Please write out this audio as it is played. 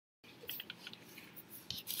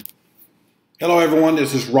Hello everyone,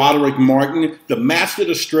 this is Roderick Martin, the Master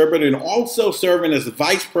Distributor and also serving as the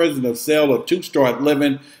Vice President of Sales of Two Star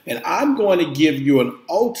Living, and I'm going to give you an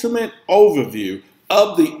ultimate overview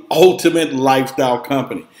of the ultimate lifestyle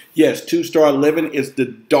company. Yes, Two Star Living is the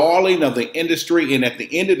darling of the industry, and at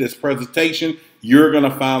the end of this presentation, you're going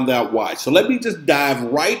to find out why. So let me just dive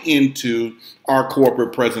right into our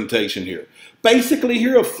corporate presentation here. Basically,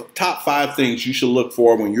 here are top 5 things you should look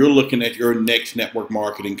for when you're looking at your next network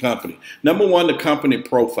marketing company. Number 1, the company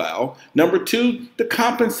profile. Number 2, the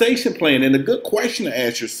compensation plan. And a good question to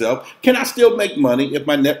ask yourself, can I still make money if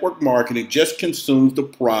my network marketing just consumes the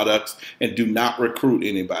products and do not recruit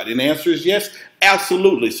anybody? And the answer is yes,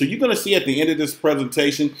 absolutely. So you're going to see at the end of this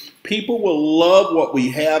presentation, people will love what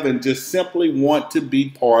we have and just simply want to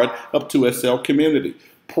be part of 2SL community.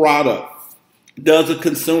 Product. Does a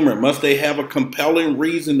consumer, must they have a compelling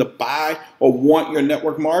reason to buy or want your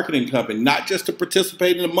network marketing company? Not just to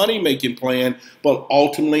participate in a money-making plan, but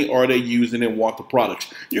ultimately are they using and want the products?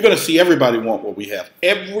 You're going to see everybody want what we have.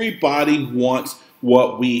 Everybody wants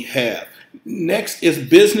what we have. Next is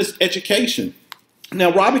business education.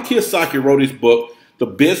 Now, Robert Kiyosaki wrote his book, The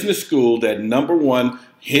Business School, that #1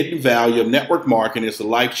 hidden value of network marketing is the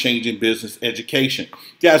life-changing business education.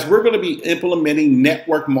 Guys, we're going to be implementing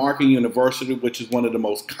Network Marketing University, which is one of the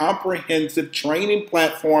most comprehensive training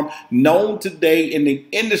platforms known today in the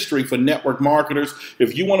industry for network marketers.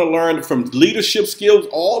 If you want to learn from leadership skills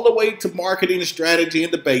all the way to marketing and strategy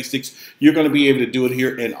and the basics, you're going to be able to do it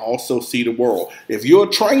here and also see the world. If you're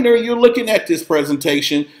a trainer, you're looking at this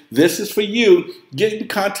presentation, this is for you. Get in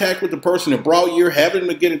contact with the person that brought you, having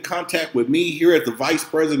them get in contact with me here at the Vice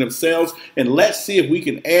President of Sales, and let's see if we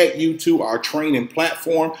can add you to our training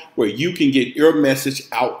platform where you can get your message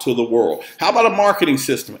out to the world. How about a marketing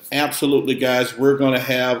system? Absolutely, guys. We're going to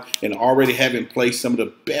have and already have in place some of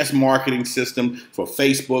the best marketing systems for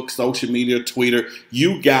Facebook, social media, Twitter.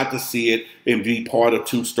 You got to see it and be part of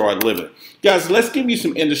Two Star Living. Guys, let's give you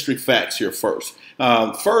some industry facts here first.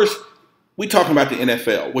 We're talking about the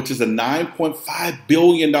NFL, which is a $9.5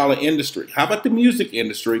 billion industry. How about the music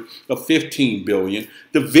industry of $15 billion?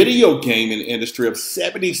 The video gaming industry of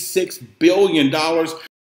 $76 billion.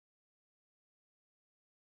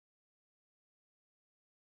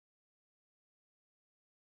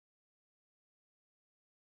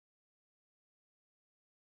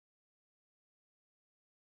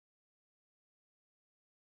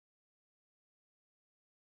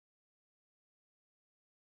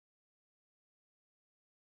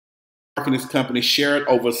 Marketing companies shared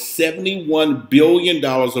over $71 billion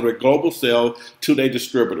of their global sales to their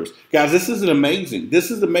distributors. Guys, this is amazing.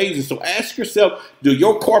 This is amazing. So ask yourself, do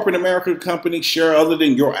your corporate American company share other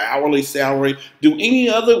than your hourly salary? Do any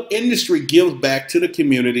other industry give back to the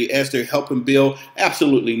community as they're helping build?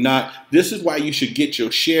 Absolutely not. This is why you should get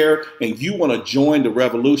your share, and you want to join the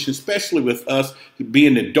revolution, especially with us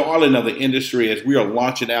being the darling of the industry as we are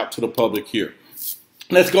launching out to the public here.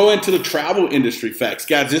 Let's go into the travel industry facts.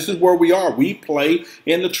 Guys, this is where we are. We play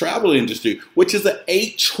in the travel industry, which is an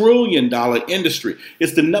 $8 trillion industry.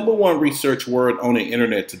 It's the #1 research word on the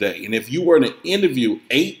internet today. And if you were to interview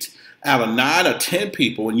 8 out of 9 or 10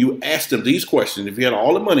 people and you asked them these questions, if you had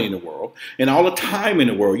all the money in the world and all the time in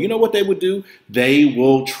the world, you know what they would do? They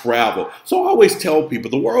will travel. So I always tell people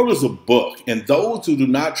the world is a book, and those who do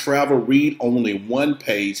not travel read only one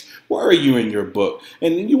page. Where are you in your book?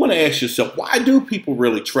 And then you want to ask yourself, why do people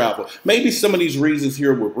really travel? Maybe some of these reasons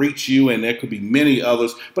here will reach you, and there could be many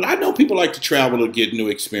others, but I know people like to travel to get new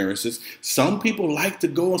experiences. Some people like to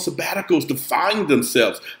go on sabbaticals to find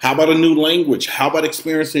themselves. How about a new language? How about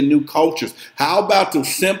experiencing new cultures? How about to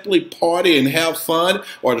simply party and have fun,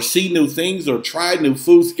 or to see new things or try new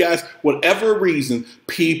foods? Guys, whatever reason,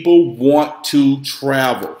 people want to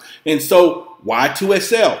travel. And so why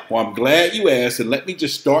 2SL? Well, I'm glad you asked, and let me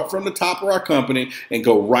just start from the top of our company and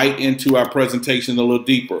go right into our presentation a little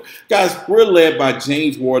deeper. Guys, we're led by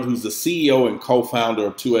James Ward, who's the CEO and co-founder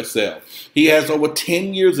of 2SL. He has over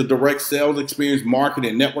 10 years of direct sales experience,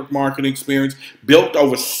 marketing, network marketing experience, built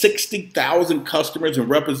over 60,000 customers and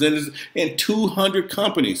representatives in 200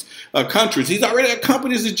 countries. He's already had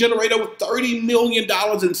companies that generate over $30 million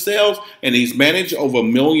in sales, and he's managed over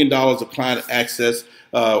 $1 million of client assets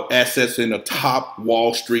in a top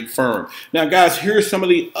Wall Street firm. Now, guys, here's some of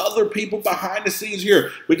the other people behind the scenes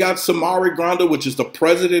here. We got Samari Granda, which is the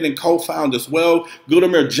president and co-founder as well.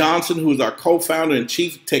 Gudamir Johnson, who is our co-founder and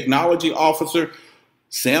chief technology officer.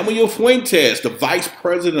 Samuel Fuentes, the Vice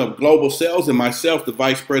President of Global Sales, and myself, the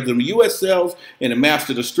Vice President of U.S. Sales and a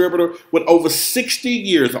Master Distributor, with over 60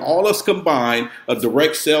 years, all us combined, of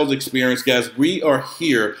direct sales experience, guys. We are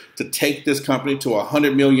here to take this company to a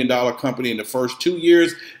 $100 million company in the first 2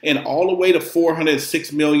 years and all the way to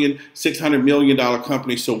 $406 million, $600 million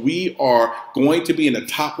company. So we are going to be in the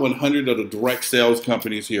top 100 of the direct sales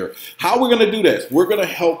companies here. How are we going to do this? We're going to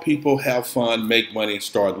help people have fun, make money, and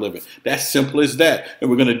start living. That's simple as that. And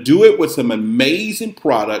we're going to do it with some amazing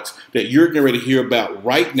products that you're getting ready to hear about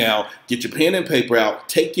right now. Get your pen and paper out.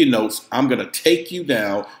 Take your notes. I'm going to take you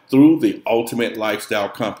down through the Ultimate Lifestyle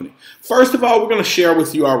Company. First of all, we're going to share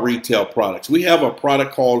with you our retail products. We have a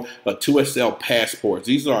product called a 2SL Passports.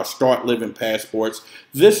 These are our Start Living Passports.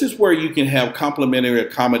 This is where you can have complimentary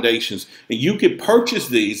accommodations, and you can purchase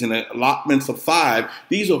these in allotments of 5.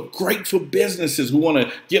 These are great for businesses who want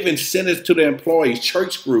to give incentives to their employees,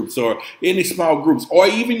 church groups, or any small groups, or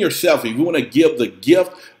even yourself. If you want to give the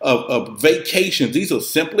gift of vacations, these are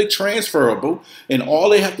simply transferable, and all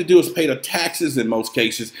they have to do is pay the taxes in most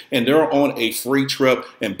cases, and they're on a free trip,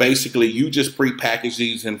 and basically you just pre-package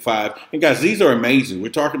these in 5. And guys, these are amazing. We're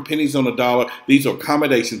talking pennies on the dollar. These are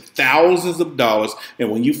accommodations, thousands of dollars, and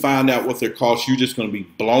when you find out what they cost, you're just going to be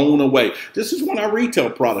blown away. This is one of our retail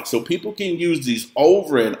products, so people can use these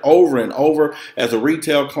over and over and over as a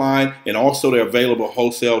retail client, and also they're available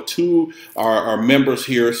wholesale to our members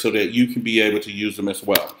here so that you can be able to use them as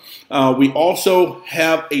well. We also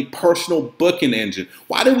have a personal booking engine.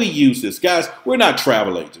 Why do we use this? Guys, we're not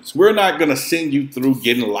travel agents. We're not going to send you through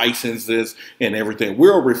getting licenses and everything.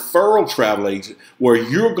 We're a referral travel agent where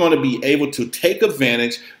you're going to be able to take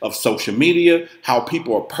advantage of social media, how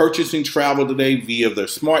people are purchasing travel today via their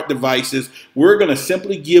smart devices. We're going to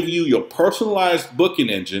simply give you your personalized booking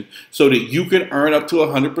engine so that you can earn up to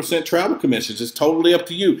 100% travel commissions. It's totally up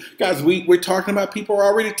to you. Guys, we're talking about people who are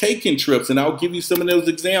already taking trips, and I'll give you some of those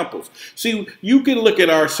examples. See, you can look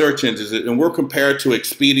at our search engines, and we're compared to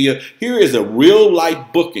Expedia. Here is a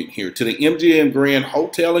real-life booking here to the MGM Grand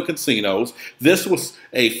Hotel and Casinos. This was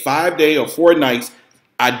a 5-day or 4 nights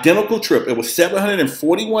identical trip. It was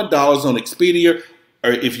 $741 on Expedia.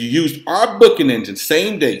 Or if you used our booking engine,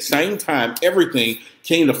 same day, same time, everything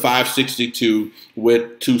came to $562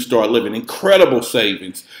 with 2-Star Living. Incredible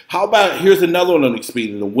savings. How about, here's another one on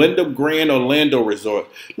Expedia, the Wyndham Grand Orlando Resort.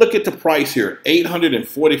 Look at the price here,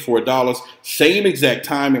 $844, same exact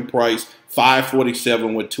time and price,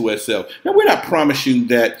 $547 with 2SL. Now, we're not promising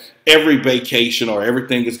that every vacation or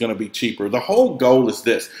everything is going to be cheaper. The whole goal is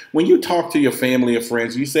this. When you talk to your family or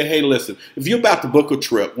friends, you say, hey, listen, if you're about to book a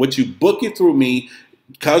trip, would you book it through me?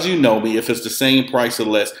 Because you know me, if it's the same price or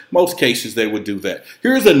less, most cases they would do that.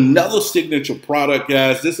 Here's another signature product,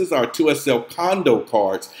 guys. This is our 2SL condo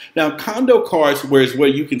cards. Now, condo cards is where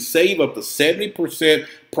you can save up to 70%,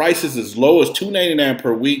 prices as low as $2.99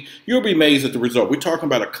 per week. You'll be amazed at the result. We're talking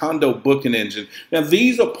about a condo booking engine. Now,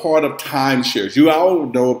 these are part of timeshares. You all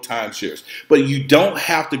know of timeshares, but you don't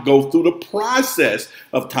have to go through the process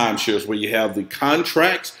of timeshares where you have the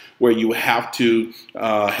contracts, where you have to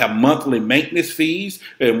have monthly maintenance fees,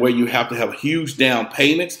 and where you have to have huge down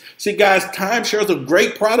payments. See, guys, timeshares are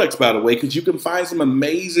great products, by the way, because you can find some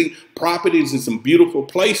amazing properties in some beautiful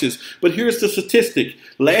places. But here's the statistic.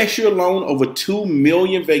 Last year alone, over 2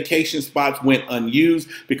 million vacation spots went unused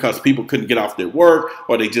because people couldn't get off their work,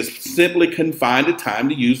 or they just simply couldn't find the time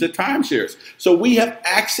to use their timeshares. So we have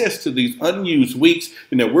access to these unused weeks,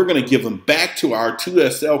 and then we're going to give them back to our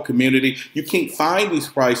 2SL community. You can't find these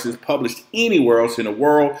prices published anywhere else in the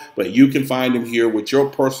world, but you can find them here with your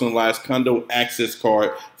personalized condo access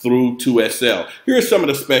card through 2SL. Here's some of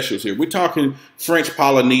the specials here. We're talking French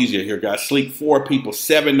Polynesia here, guys. Sleep 4 people,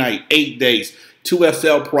 7 nights, 8 days.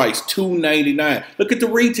 2SL price, $299. Look at the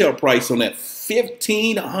retail price on that,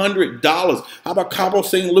 $1,500. How about Cabo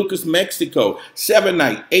San Lucas, Mexico? 7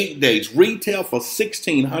 nights, 8 days. Retail for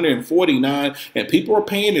 $1,649, and people are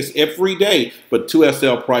paying this every day. But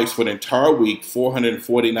 2SL price for the entire week,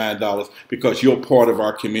 $449, because you're part of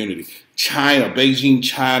our community. China, Beijing,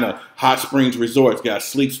 China, Hot Springs Resorts, guys,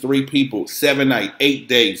 sleeps 3 people, 7 nights, 8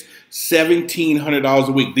 days. $1,700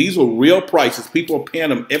 a week. These are real prices. People are paying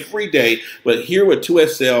them every day, but here with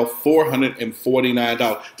 2SL,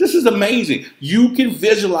 $449. This is amazing. You can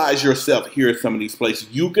visualize yourself here at some of these places.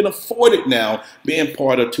 You can afford it now being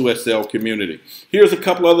part of 2SL community. Here's a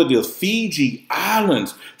couple other deals. Fiji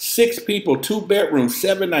Islands, 6 people, 2 bedrooms,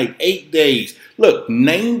 7 nights, 8 days. Look,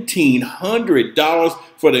 $1,900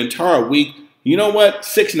 for the entire week. You know what?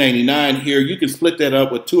 $699 here. You can split that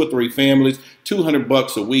up with 2 or 3 families,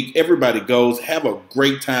 $200 a week. Everybody goes. Have a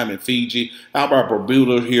great time in Fiji. How about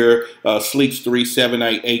Bermuda here? Sleeps 3, 7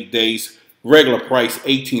 nights, 8 days. Regular price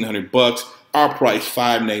 $1,800. Our price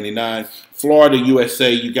 $599. Florida,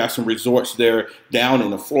 USA, you got some resorts there down in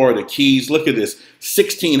the Florida Keys. Look at this,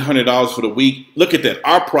 $1,600 for the week. Look at that.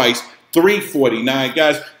 Our price $349.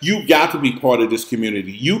 Guys, you got to be part of this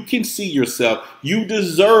community. You can see yourself. You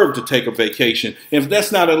deserve to take a vacation. If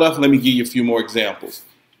that's not enough, let me give you a few more examples.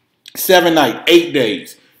 7 night, 8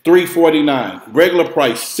 days, $349. Regular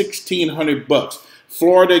price $1,600.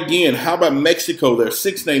 Florida again. How about Mexico? They're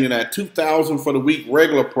 $699, $2,000 for the week.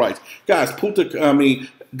 Regular price. Guys,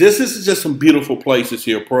 this is just some beautiful places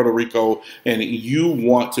here, Puerto Rico, and you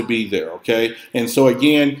want to be there, okay? And so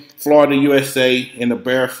again, Florida, USA, in the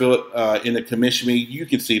Barefoot, in the commission meeting, you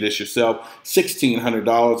can see this yourself,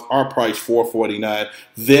 $1,600, our price $449.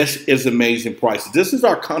 This is amazing prices. This is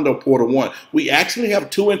our condo portal 1. We actually have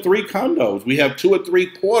 2 and 3 condos. We have 2 or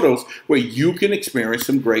 3 portals where you can experience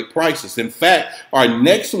some great prices. In fact, our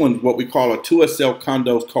next one, what we call a 2SL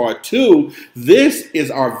Condos Card 2, this is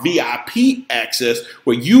our VIP access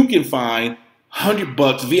where you can find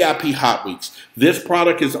 $100 VIP Hot Weeks. This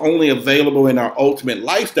product is only available in our Ultimate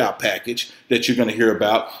Lifestyle package that you're going to hear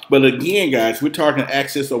about. But again, guys, we're talking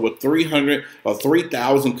access over 300 or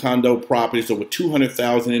 3,000 condo properties, over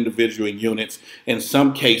 200,000 individual units, in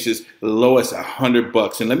some cases, low as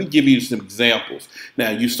 $100. And let me give you some examples.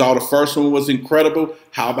 Now, you saw the first one was incredible.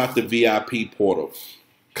 How about the VIP portal?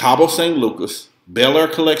 Cabo San Lucas, Bel Air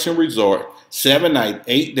Collection Resort, 7 night,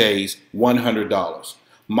 8 days, $100.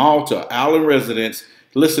 Malta, Island Residence,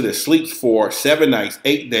 listed as Sleeps for 7 nights,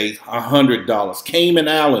 8 days, $100. Cayman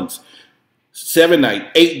Islands, 7 night,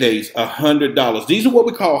 8 days, $100. These are what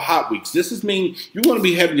we call hot weeks. This is mean you want to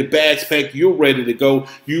be having your bags packed, you're ready to go.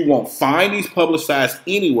 You won't find these publicized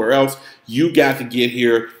anywhere else. You got to get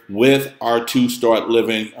here with our 2-Star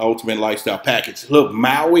Living Ultimate Lifestyle package. Look,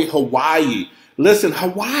 Maui, Hawaii. Listen,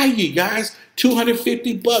 Hawaii, guys,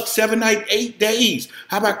 $250, 7 night, 8 days.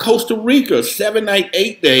 How about Costa Rica, 7 night,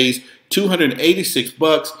 8 days, $286,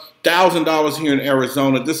 $1,000 here in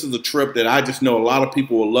Arizona. This is a trip that I just know a lot of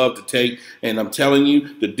people will love to take. And I'm telling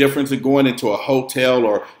you, the difference in going into a hotel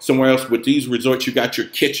or somewhere else with these resorts, you got your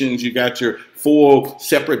kitchens, you got your full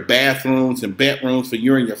separate bathrooms and bedrooms for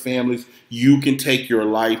you and your families. You can take your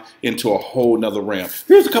life into a whole nother realm.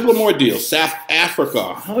 Here's a couple of more deals. South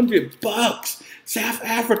Africa, $100. South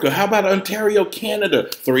Africa. How about Ontario, Canada?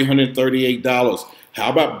 $338. How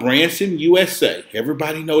about Branson, USA?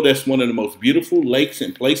 Everybody know that's one of the most beautiful lakes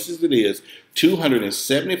and places it is.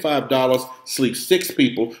 $275, sleep 6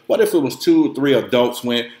 people. What if it was 2 or 3 adults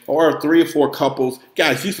went, or 3 or 4 couples?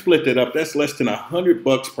 Guys, you split that up. That's less than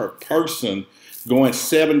 $100 per person, going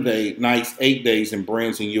 7 nights, 8 days in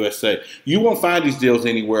Branson, USA. You won't find these deals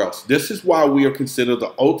anywhere else. This is why we are considered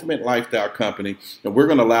the ultimate lifestyle company, and we're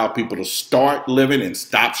going to allow people to start living and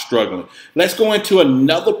stop struggling. Let's go into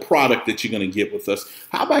another product that you're going to get with us.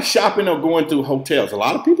 How about shopping or going through hotels? A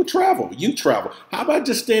lot of people travel. You travel. How about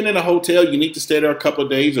just staying in a hotel? You need to stay there a couple of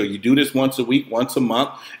days, or you do this once a week, once a month,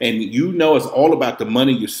 and you know it's all about the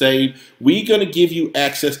money you save. We're going to give you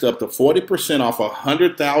access to up to 40% off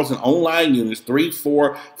 100,000 online units, 3,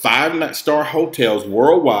 4, 5-star hotels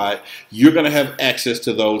worldwide. You're going to have access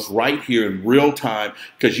to those right here in real time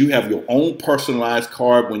because you have your own personalized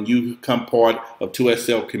card when you become part of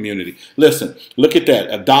 2SL community. Listen, look at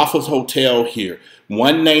that. Adolphus Hotel here.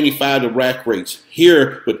 $195 the rack rates.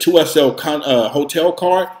 Here with 2SL hotel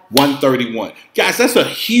card, $131. Guys, that's a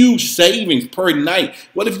huge savings per night.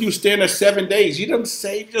 What if you stay there 7 days? You done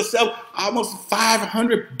saved yourself almost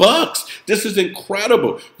 $500. This is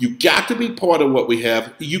incredible. You got to be part of what we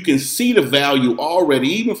have. You can see the value already.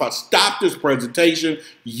 Even if I stop this presentation,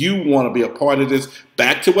 you want to be a part of this.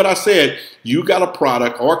 Back to what I said, you got a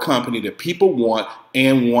product or company that people want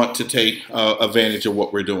and want to take advantage of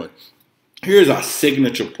what we're doing. Here's our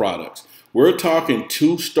signature products. We're talking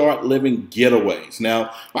 2-Star Living Getaways. Now,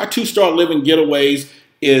 our 2-Star Living Getaways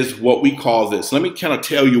is what we call this. Let me kind of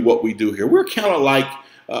tell you what we do here. We're kind of like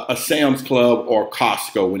a Sam's Club or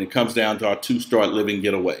Costco when it comes down to our 2-Star Living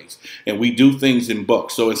Getaways. And we do things in bulk.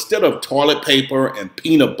 So instead of toilet paper and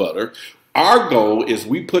peanut butter, our goal is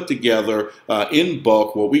we put together in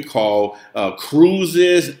bulk what we call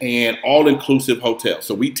cruises and all-inclusive hotels.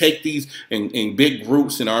 So we take these in big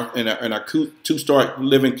groups in our 2-Star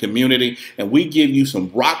Living community, and we give you some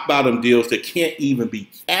rock-bottom deals that can't even be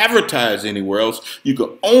advertised anywhere else. You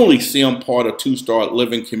can only see them part of 2-Star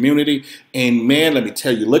Living community. And man, let me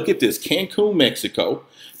tell you, look at this. Cancun, Mexico.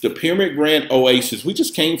 The Pyramid Grand Oasis, we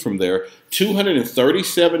just came from there,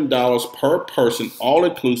 $237 per person, all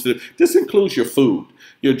inclusive. This includes your food,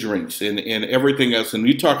 your drinks, and everything else. And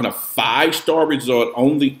you're talking a 5-star resort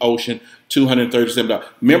on the ocean, $237.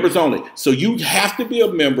 Members only. So you have to be a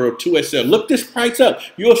member of 2SL. Look this price up.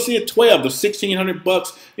 You'll see it 12 to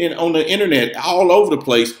 $1,600 on the internet all over the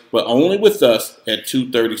place, but only with us at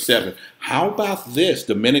 $237. How about this?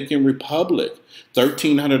 Dominican Republic.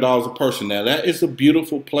 $1,300 a person. Now, that is a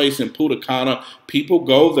beautiful place in Punta Cana. People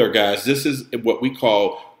go there, guys. This is what we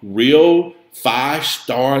call real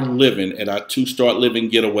 5-star living at our 2-star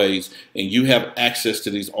living getaways, and you have access to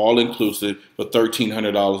these all-inclusive for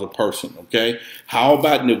 $1,300 a person, okay? How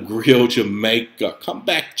about Negril, Jamaica? Come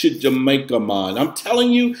back to Jamaica, man. I'm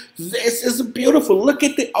telling you, this is beautiful. Look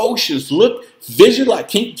at the oceans. Look,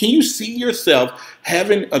 visualize. Can you see yourself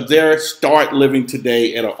having there start living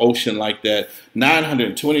today at an ocean like that?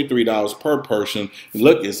 $923 per person.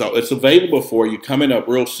 Look, it's available for you coming up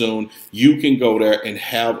real soon. You can go there and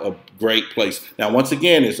have a great place. Now, once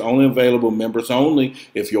again, it's only available members only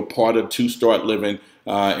if you're part of 2-Star Living,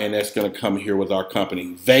 and that's going to come here with our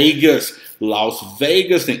company. Vegas, Las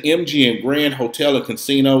Vegas, and MGM Grand Hotel and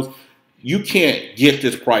Casinos. You can't get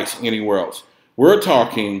this price anywhere else. We're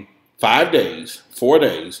talking 5 days, 4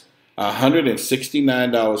 days,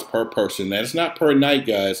 $169 per person. That's not per night,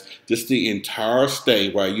 guys. Just the entire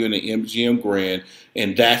stay while you're in the MGM Grand,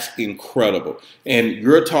 and that's incredible. And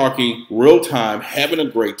you're talking real time, having a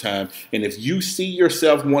great time. And if you see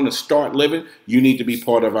yourself want to start living, you need to be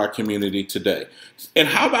part of our community today. And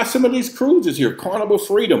how about some of these cruises here? Carnival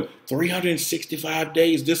Freedom, 365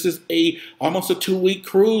 days. This is almost a 2-week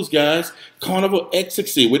cruise, guys. Carnival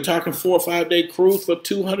Ecstasy, we're talking 4 or 5 day cruise for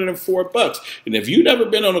 $204. And if you've never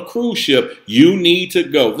been on a cruise ship, you need to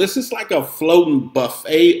go. This is like a floating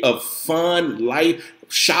buffet of fun, life,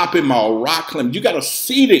 shopping mall, rock climbing. You got to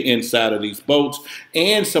see the inside of these boats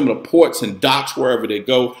and some of the ports and docks wherever they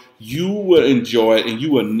go. You will enjoy it, and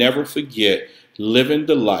you will never forget living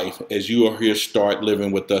the life as you are here start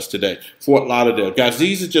living with us today. Fort Lauderdale. Guys,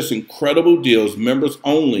 these are just incredible deals, members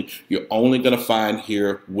only. You're only going to find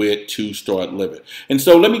here with 2-Star Living. And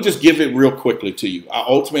so let me just give it real quickly to you. Our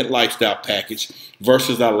Ultimate Lifestyle Package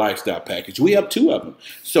versus our Lifestyle Package. We have 2 of them.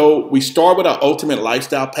 So we start with our Ultimate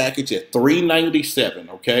Lifestyle Package at $397,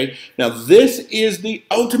 okay? Now, this is the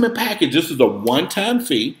Ultimate Package. This is a one-time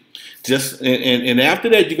fee. And after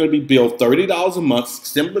that, you're going to be billed $30 a month,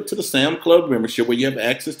 similar to the Sam Club membership, where you have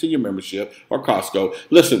access to your membership, or Costco.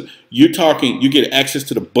 Listen, you get access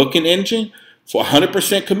to the booking engine for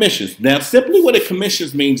 100% commissions. Now, simply what a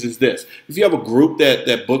commissions means is this. If you have a group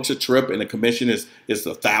that books a trip and the commission is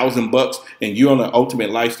 $1,000 and you're on the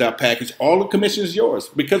Ultimate Lifestyle Package, all the commission is yours,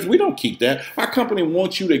 because we don't keep that. Our company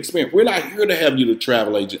wants you to experience. We're not here to have you the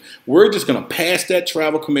travel agent. We're just going to pass that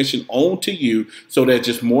travel commission on to you, so that's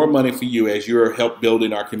just more money for you as you're help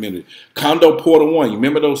building our community. Condo Portal 1, you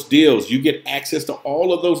remember those deals? You get access to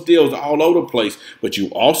all of those deals all over the place, but you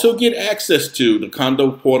also get access to the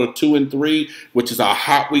Condo Portal 2 and 3, which is our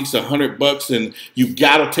Hot Weeks, $100, and you've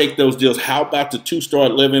got to take those deals. How about the 2-Star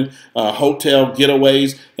Living hotel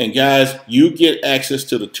getaways? And guys, you get access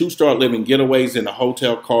to the 2-Star Living getaways and the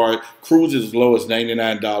hotel card, cruises as low as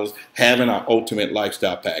 $99, having our Ultimate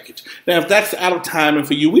Lifestyle Package. Now, if that's out of timing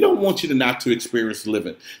for you, we don't want you to not to experience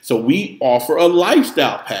living. So we offer a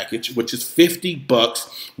lifestyle package, which is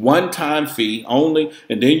 $50, one-time fee only,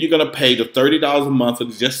 and then you're going to pay the $30 a month.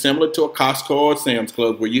 It's just similar to a Costco or a Sam's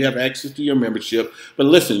Club, where you have access to your membership. But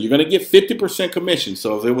listen, you're going to get 50% commission.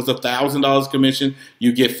 So if it was $1,000 commission,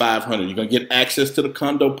 you get $500. You're going to get access to the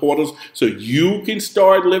condo portals, so you can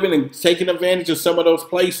start living and taking advantage of some of those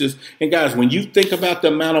places. And guys, when you think about the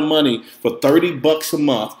amount of money for $30 a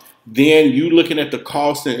month, then you looking at the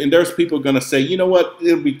cost, and there's people going to say, you know what,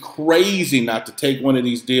 it'll be crazy not to take one of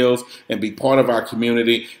these deals and be part of our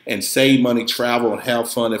community and save money, travel, and have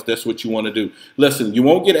fun if that's what you want to do. Listen, you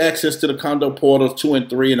won't get access to the condo portals 2 and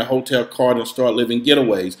 3 and the hotel card and start living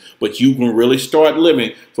getaways, but you can really start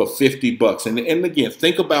living for $50. And again,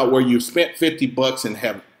 think about where you spent $50 and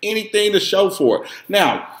have anything to show for it.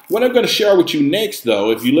 Now, what I'm going to share with you next,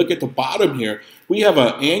 though, if you look at the bottom here, we have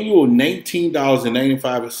an annual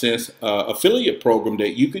 $19.95 affiliate program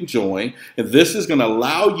that you can join. And this is going to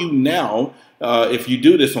allow you now, if you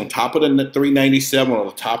do this on top of the $397, on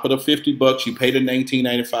the top of the $50, you pay the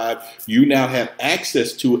 $19.95. You now have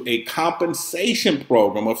access to a compensation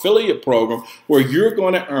program, affiliate program, where you're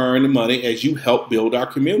going to earn money as you help build our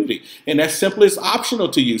community. And that simply is optional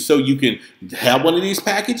to you. So you can have one of these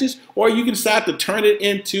packages, or you can decide to turn it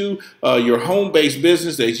into your home-based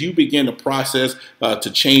business as you begin the process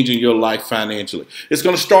to changing your life financially. It's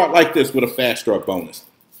going to start like this with a fast start bonus.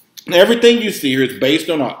 Everything you see here is based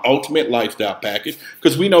on our ultimate lifestyle package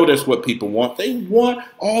because we know that's what people want. They want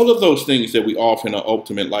all of those things that we offer in our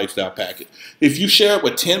ultimate lifestyle package. If you share it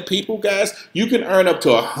with 10 people, guys, you can earn up to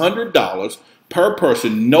 $100 per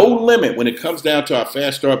person, no limit when it comes down to our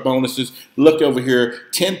fast start bonuses. Look over here,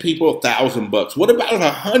 10 people, $1,000. What about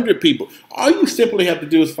 100 people? All you simply have to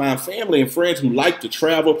do is find family and friends who like to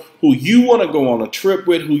travel, who you want to go on a trip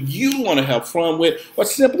with, who you want to have fun with, or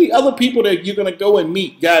simply other people that you're going to go and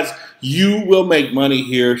meet. Guys, you will make money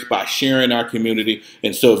here by sharing our community.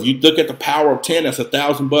 And so if you look at the power of 10, that's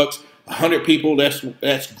 $1,000. 100 people,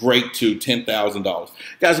 that's great too, $10,000.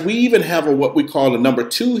 Guys, we even have what we call a number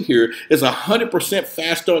 2 here is 100%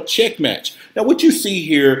 fast start check match. Now what you see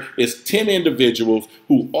here is 10 individuals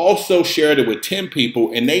who also shared it with 10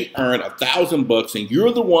 people and they earn $1,000 and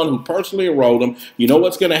you're the one who personally enrolled them. You know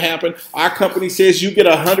what's going to happen? Our company says you get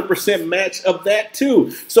 100% match of that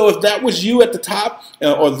too. So if that was you at the top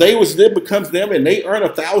or them becomes them and they earn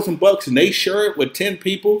 $1,000 and they share it with 10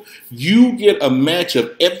 people, you get a match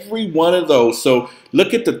of every one of those. So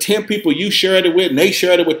look at the 10 people you shared it with and they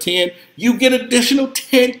shared it with 10, you get additional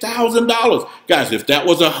 $10,000. Guys, if that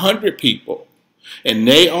was 100 people and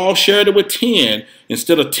they all shared it with 10,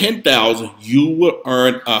 instead of 10,000, you will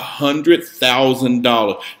earn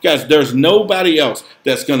 $100,000. Guys, there's nobody else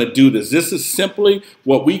that's going to do this. This is simply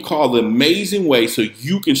what we call the amazing way so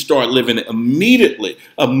you can start living immediately.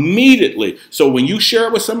 So when you share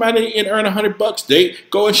it with somebody and earn $100, they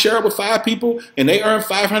go and share it with 5 people and they earn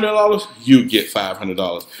 $500, you get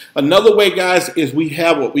 $500. Another way, guys, is we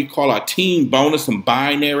have what we call our team bonus and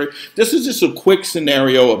binary. This is just a quick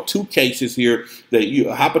scenario of 2 cases here that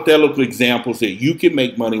hypothetical examples that you can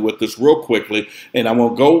make money with this real quickly. And I'm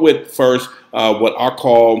going to go with first what I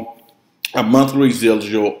call a monthly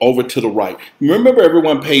residual over to the right. Remember,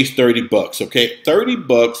 everyone pays $30, okay?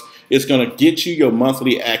 $30 is going to get you your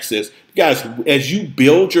monthly access. Guys, as you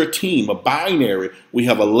build your team, a binary, we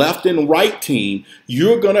have a left and right team,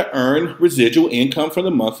 you're going to earn residual income from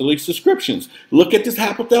the monthly subscriptions. Look at this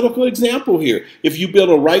hypothetical example here. If you build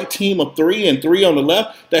a right team of 3 and 3 on the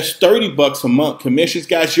left, that's $30 a month. Commissions,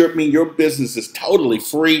 guys, your business is totally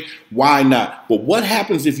free. Why not? But what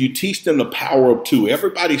happens if you teach them the power of 2?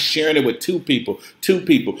 Everybody's sharing it with 2 people.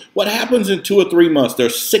 What happens in 2 or 3 months?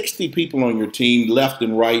 There's 60 people on your team, left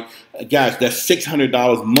and right. Guys, that's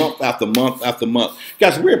 $600 month after month after month.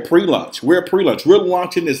 Guys, we're at pre-launch. We're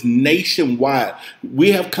launching this nationwide.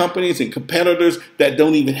 We have companies and competitors that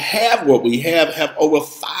don't even have what we have over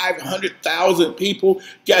 500,000 people.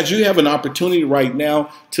 Guys, you have an opportunity right now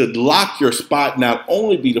to lock your spot, not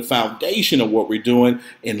only be the foundation of what we're doing,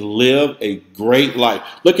 and live a great life.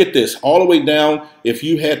 Look at this, all the way down. If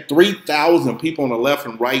you had 3,000 people on the left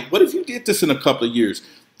and right, what if you did this in a couple of years?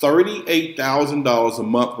 $38,000 a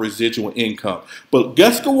month residual income. But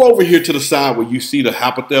let's go over here to the side where you see the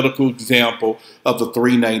hypothetical example of the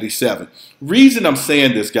 397. Reason I'm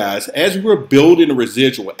saying this, guys, as we're building a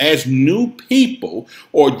residual, as new people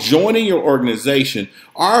or joining your organization,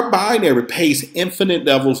 our binary pays infinite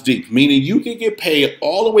levels deep, meaning you can get paid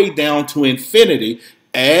all the way down to infinity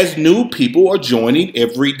as new people are joining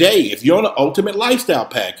every day. If you're on the ultimate lifestyle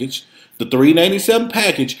package, the 397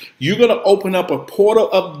 package, you're going to open up a portal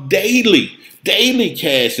of daily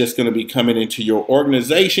cash that's going to be coming into your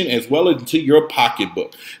organization as well as into your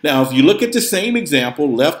pocketbook. Now, if you look at the same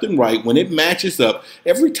example, left and right, when it matches up,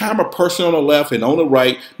 every time a person on the left and on the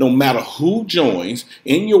right, no matter who joins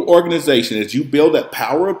in your organization, as you build that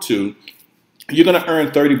power of 2, you're going to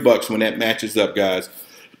earn $30 when that matches up, guys.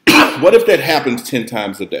 What if that happens 10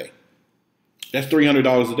 times a day? That's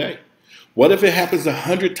 $300 a day. What if it happens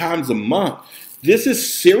 100 times a month? This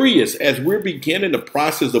is serious. As we're beginning the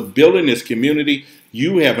process of building this community,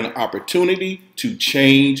 you have an opportunity to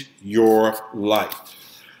change your life.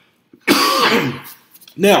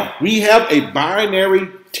 Now, we have a binary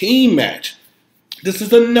team match. This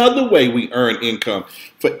is another way we earn income.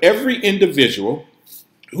 For every individual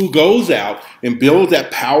who goes out and builds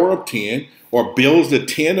that power of 10 or builds the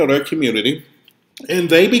 10 of their community,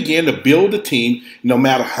 and they begin to build a team, no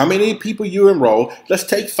matter how many people you enroll. Let's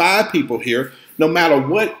take 5 people here. No matter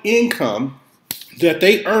what income that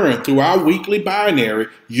they earn through our weekly binary,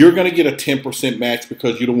 you're going to get a 10% match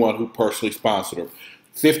because you're the one who personally sponsored them.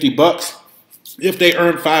 $50 if they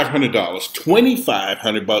earn $500,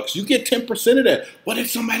 $2,500, you get 10% of that. What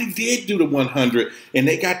if somebody did do the 100 and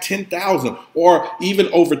they got 10,000, or even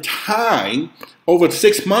over time, over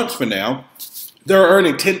 6 months from now, they're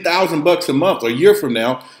earning $10,000 a month, or a year from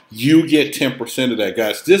now, you get 10% of that,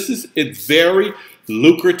 guys. This is a very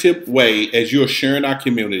lucrative way as you're sharing our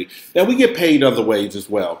community. Now, we get paid other ways as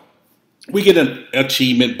well. We get an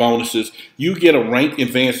achievement bonuses. You get a rank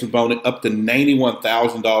advancement bonus up to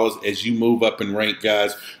 $91,000 as you move up in rank,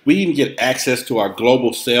 guys. We even get access to our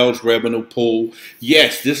global sales revenue pool.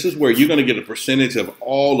 Yes, this is where you're going to get a percentage of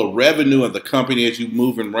all the revenue of the company as you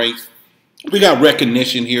move in ranks. We got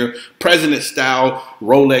recognition here, president style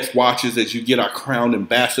Rolex watches as you get our crown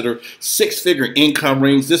ambassador, six-figure income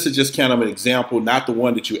rings. This is just kind of an example, not the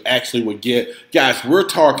one that you actually would get. Guys, we're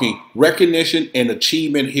talking recognition and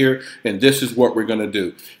achievement here, and this is what we're going to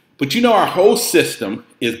do. But you know, our whole system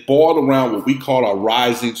is boiled around what we call our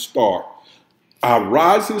rising star. Our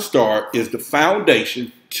rising star is the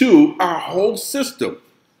foundation to our whole system.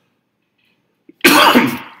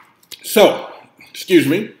 So, excuse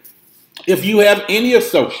me. If you have any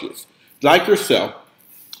associates like yourself,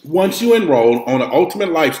 once you enroll on an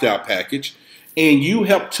Ultimate Lifestyle Package and you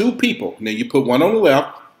help two people, now you put one on the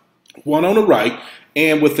left, one on the right,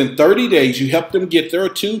 and within 30 days you help them get there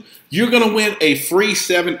too, you're going to win a free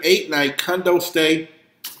 7-8 night condo stay,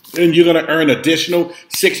 and you're going to earn additional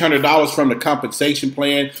 $600 from the compensation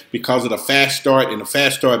plan because of the fast start and the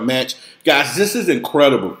fast start match. Guys, this is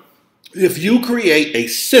incredible. If you create a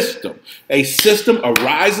system of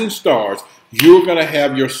rising stars, you're going to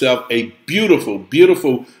have yourself a beautiful,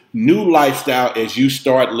 beautiful new lifestyle as you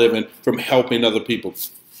start living from helping other people.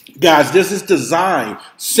 Guys, this is designed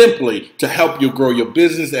simply to help you grow your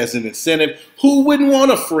business as an incentive. Who wouldn't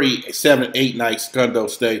want a free 7-8 nights condo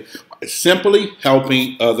stay? Simply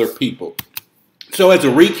helping other people. So as a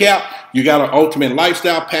recap, you got our Ultimate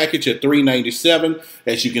Lifestyle Package at $397.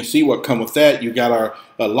 As you can see what comes with that, you got our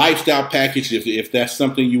lifestyle package if that's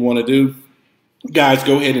something you want to do. Guys,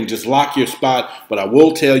 go ahead and just lock your spot. But I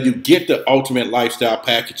will tell you, get the Ultimate Lifestyle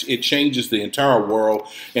Package. It changes the entire world.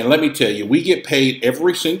 And let me tell you, we get paid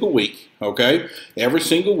every single week. Okay, every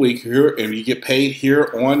single week here, and you get paid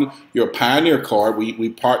here on your Pioneer card. We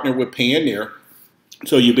partner with Payoneer,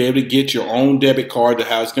 so you'll be able to get your own debit card to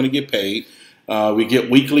how it's going to get paid. We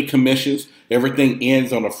get weekly commissions. Everything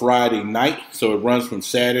ends on a Friday night, so it runs from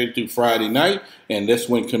Saturday through Friday night, and that's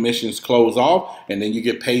when commissions close off, and then you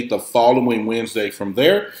get paid the following Wednesday from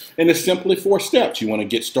there. And it's simply 4 steps. You want to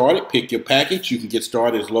get started, pick your package. You can get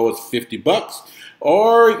started as low as $50,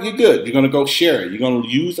 or you're good. You're going to go share it. You're going to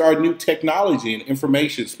use our new technology and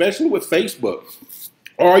information, especially with Facebook.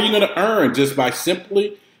 Or you're going to earn just by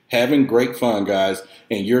simply having great fun, guys,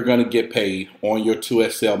 and you're going to get paid on your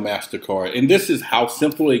 2SL MasterCard. And this is how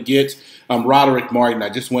simple it gets. I'm Roderick Martin. I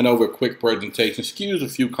just went over a quick presentation. Excuse a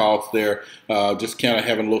few coughs there. Just kind of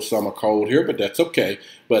having a little summer cold here, but that's okay.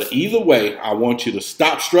 But either way, I want you to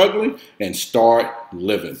stop struggling and start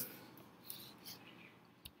living.